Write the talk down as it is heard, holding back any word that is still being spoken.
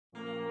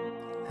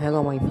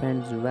Hello, my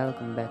friends,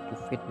 welcome back to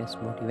Fitness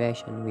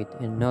Motivation with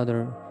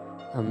another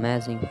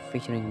amazing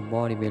featuring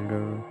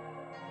bodybuilder.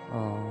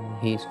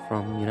 He's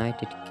from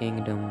United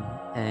Kingdom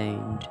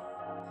and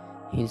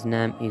his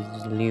name is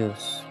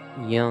Lewis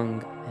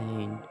Young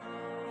and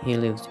he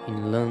lives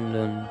in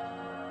London.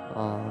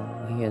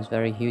 He has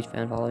very huge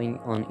fan following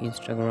on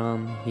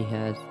Instagram. He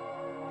has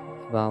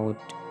about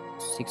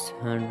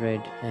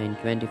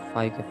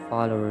 625k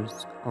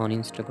followers on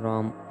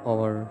Instagram,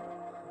 over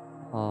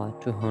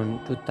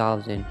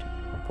 2,000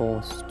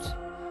 posts.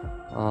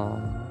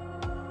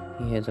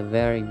 He has a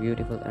very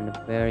beautiful and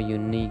a very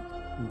unique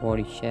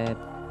body shape.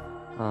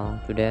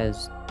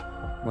 Today's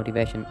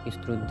motivation is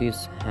through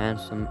this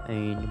handsome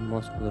and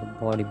muscular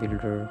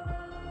bodybuilder.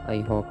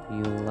 I hope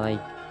you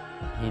like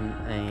him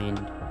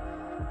and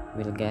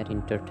will get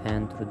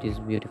entertained through this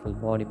beautiful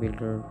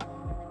bodybuilder,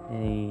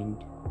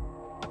 and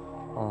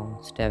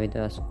stay with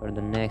us for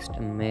the next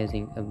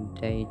amazing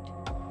update,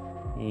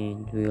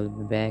 and we will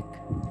be back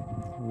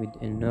with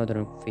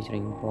another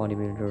featuring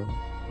bodybuilder.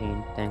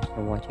 And thanks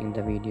for watching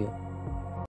the video.